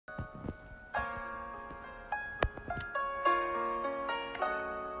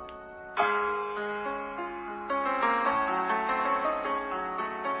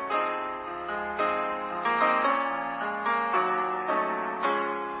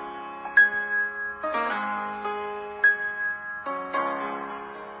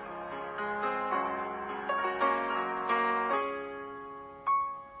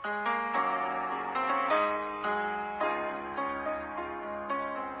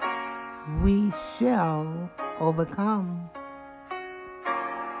we shall overcome.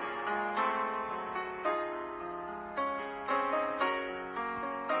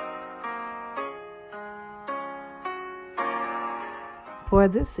 For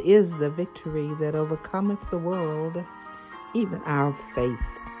this is the victory that overcometh the world, even our faith.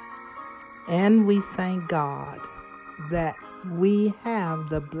 And we thank God that we have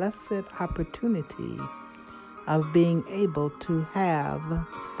the blessed opportunity of being able to have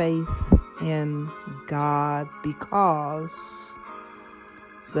faith in God, because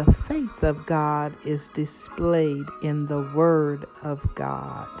the faith of God is displayed in the Word of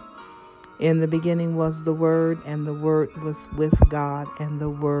God. In the beginning was the Word, and the Word was with God, and the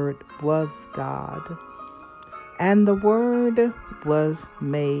Word was God. And the Word was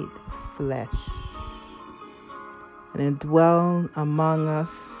made flesh, and it dwelled among us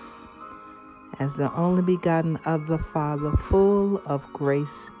as the only begotten of the Father, full of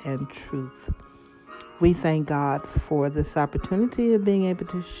grace and truth. We thank God for this opportunity of being able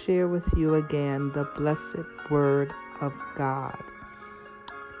to share with you again the blessed Word of God.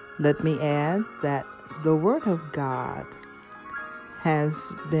 Let me add that the Word of God has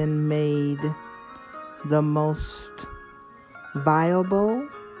been made the most viable,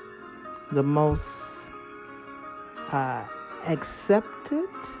 the most accepted,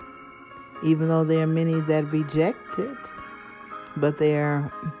 even though there are many that reject it, but there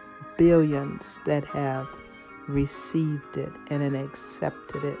are billions that have received it and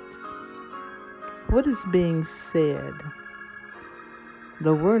accepted it. What is being said?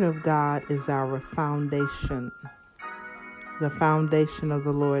 The Word of God is our foundation. The foundation of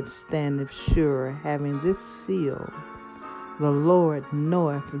the Lord standeth sure, having this seal: the Lord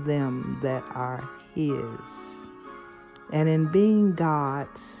knoweth them that are His. And in being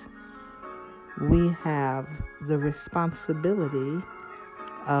God's, we have the responsibility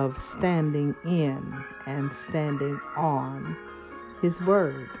of standing in and standing on His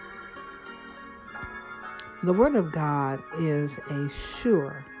Word. The Word of God is a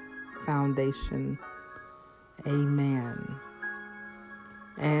sure foundation. Amen.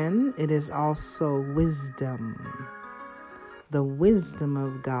 And it is also wisdom. The wisdom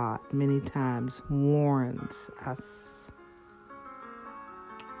of God many times warns us.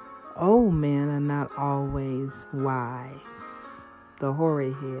 Old men are not always wise. The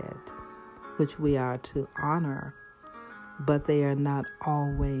hoary head, which we are to honor, but they are not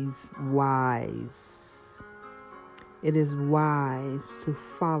always wise. It is wise to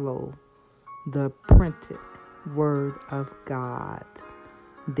follow the printed Word of God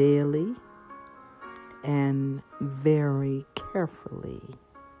daily and very carefully.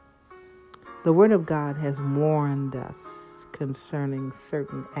 The Word of God has warned us concerning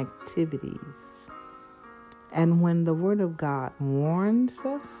certain activities. And when the Word of God warns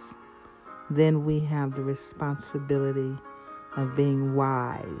us, then we have the responsibility of being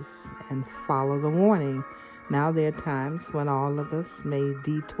wise and follow the warning. Now, there are times when all of us may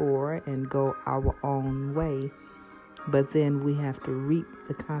detour and go our own way, but then we have to reap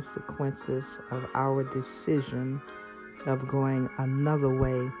the consequences of our decision of going another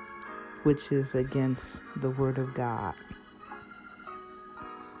way, which is against the Word of God.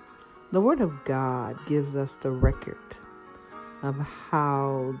 The Word of God gives us the record of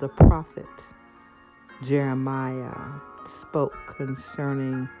how the prophet Jeremiah spoke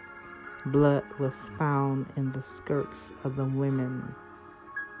concerning blood was found in the skirts of the women.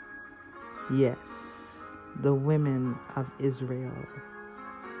 Yes, the women of Israel.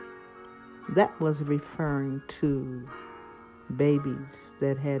 That was referring to babies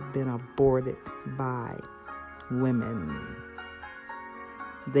that had been aborted by women.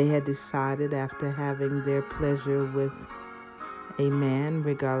 They had decided, after having their pleasure with a man,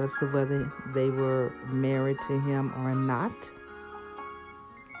 regardless of whether they were married to him or not,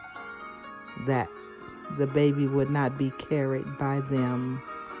 that the baby would not be carried by them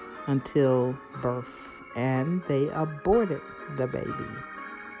until birth, and they aborted the baby.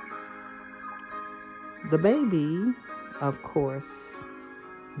 The baby, of course,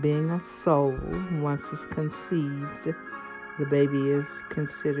 being a soul, once it's conceived, the baby is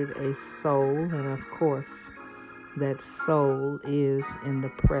considered a soul, and of course, that soul is in the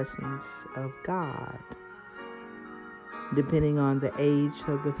presence of God. Depending on the age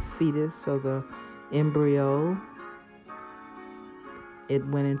of the fetus or the embryo, it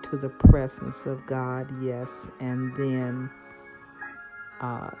went into the presence of God, yes, and then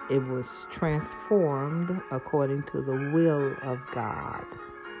it was transformed according to the will of God.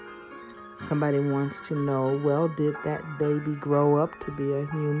 Somebody wants to know, well, did that baby grow up to be a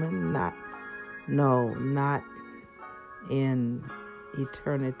human? No, not in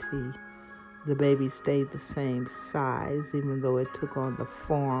eternity. the baby stayed the same size, even though it took on the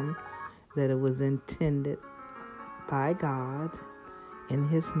form that it was intended by God in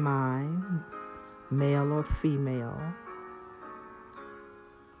his mind, male or female.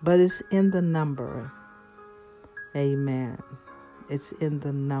 But it's in the number. Amen. It's in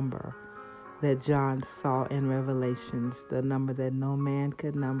the number that John saw in Revelations, the number that no man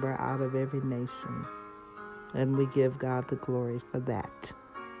could number out of every nation. And we give God the glory for that.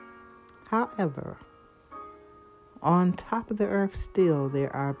 However, on top of the earth still,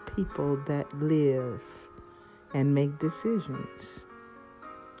 there are people that live and make decisions.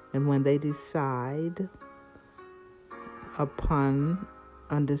 And when they decide upon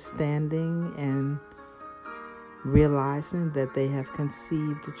understanding and realizing that they have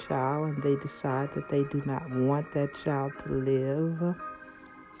conceived a child and they decide that they do not want that child to live,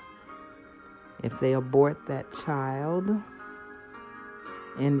 if they abort that child,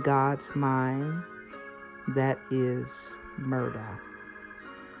 in God's mind, that is murder.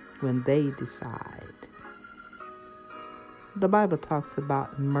 When they decide. The Bible talks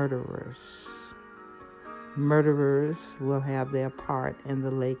about murderers. Murderers will have their part in the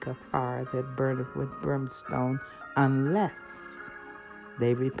lake of fire that burneth with brimstone unless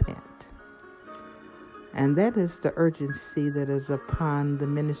they repent. And that is the urgency that is upon the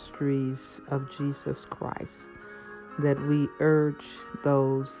ministries of Jesus Christ, that we urge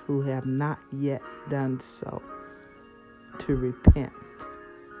those who have not yet done so to repent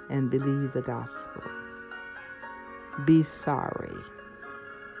and believe the gospel. Be sorry.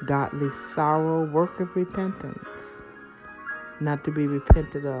 Godly sorrow, work of repentance, not to be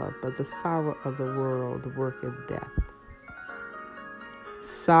repented of, but the sorrow of the world, the work of death.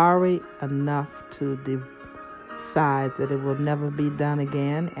 Sorry enough to decide that it will never be done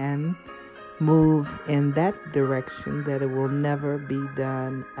again and move in that direction, that it will never be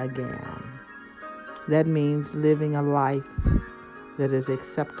done again. That means living a life that is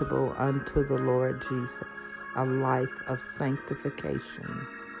acceptable unto the Lord Jesus, a life of sanctification.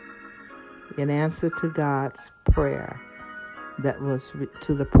 In answer to God's prayer, that was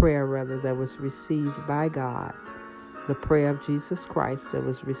to the prayer that was received by God, the prayer of Jesus Christ that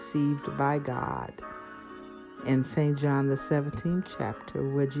was received by God in St. John the 17th chapter,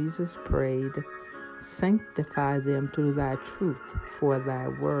 where Jesus prayed, "Sanctify them through thy truth, for thy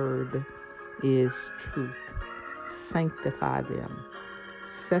word is truth." Sanctify them.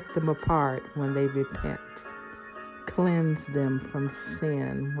 Set them apart when they repent. Cleanse them from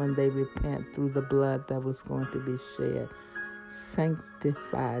sin when they repent through the blood that was going to be shed.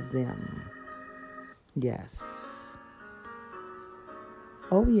 Sanctify them. Yes.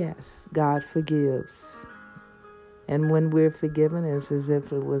 Oh yes, God forgives. And when we're forgiven, it's as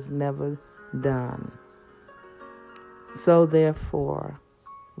if it was never done. So therefore,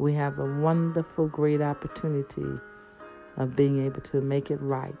 we have a wonderful, great opportunity of being able to make it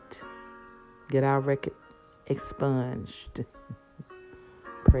right. Get our record expunged.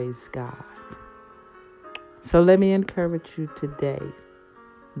 Praise God. So let me encourage you today,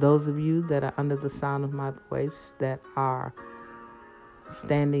 those of you that are under the sound of my voice, that are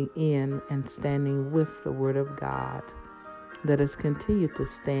standing in and standing with the Word of God, let us continue to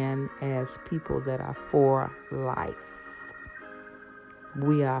stand as people that are for life.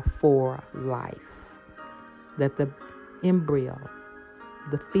 We are for life. That the embryo,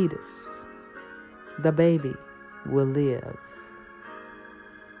 the fetus, the baby will live.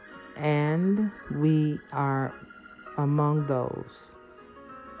 And we are among those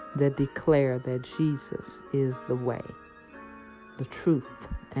that declare that Jesus is the way, the truth,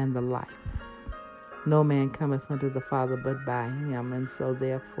 and the life. No man cometh unto the Father but by him. And so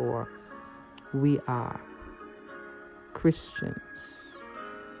therefore we are Christians.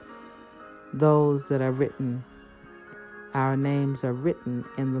 Those that are written, our names are written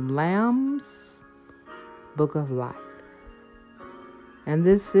in the Lamb's book of life. And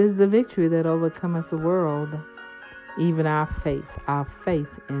this is the victory that overcometh the world, even our faith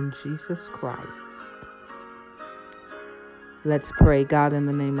in Jesus Christ. Let's pray. God, in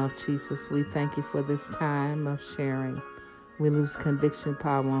the name of Jesus, we thank you for this time of sharing. We lose conviction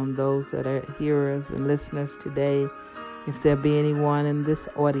power on those that are hearers and listeners today. If there be anyone in this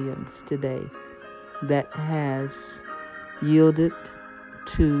audience today that has yielded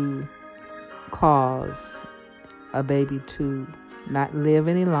to cause a baby to not live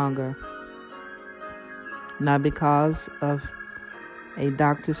any longer, not because of a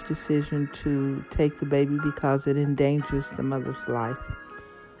doctor's decision to take the baby because it endangers the mother's life,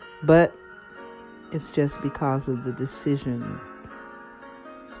 but it's just because of the decision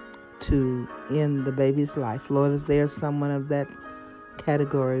to end the baby's life. Lord, if there's someone of that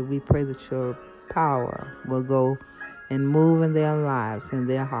category, we pray that your power will go and move in their lives, in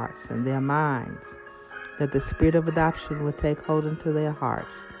their hearts, in their minds, that the spirit of adoption will take hold into their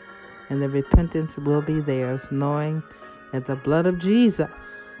hearts, and the repentance will be theirs, knowing that the blood of Jesus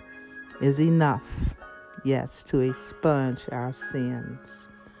is enough, yes, to expunge our sins.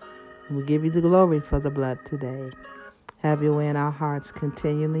 We give you the glory for the blood today. Have your way in our hearts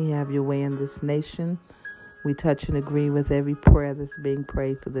continually. Have your way in this nation. We touch and agree with every prayer that's being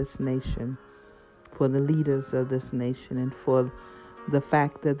prayed for this nation, for the leaders of this nation, and for the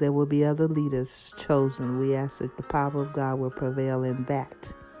fact that there will be other leaders chosen. We ask that the power of God will prevail in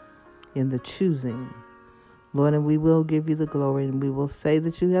that, in the choosing. Lord, and we will give you the glory, and we will say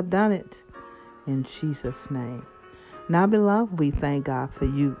that you have done it in Jesus' name. Now, beloved, we thank God for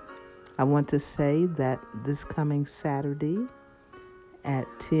you. I want to say that this coming Saturday at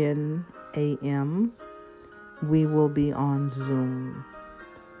 10 a.m., we will be on Zoom.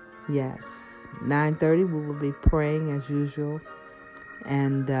 Yes, 9:30 we will be praying as usual,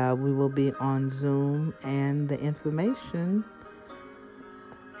 and we will be on Zoom, and the information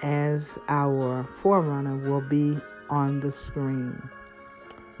as our forerunner will be on the screen.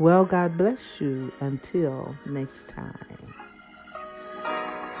 Well, God bless you until next time.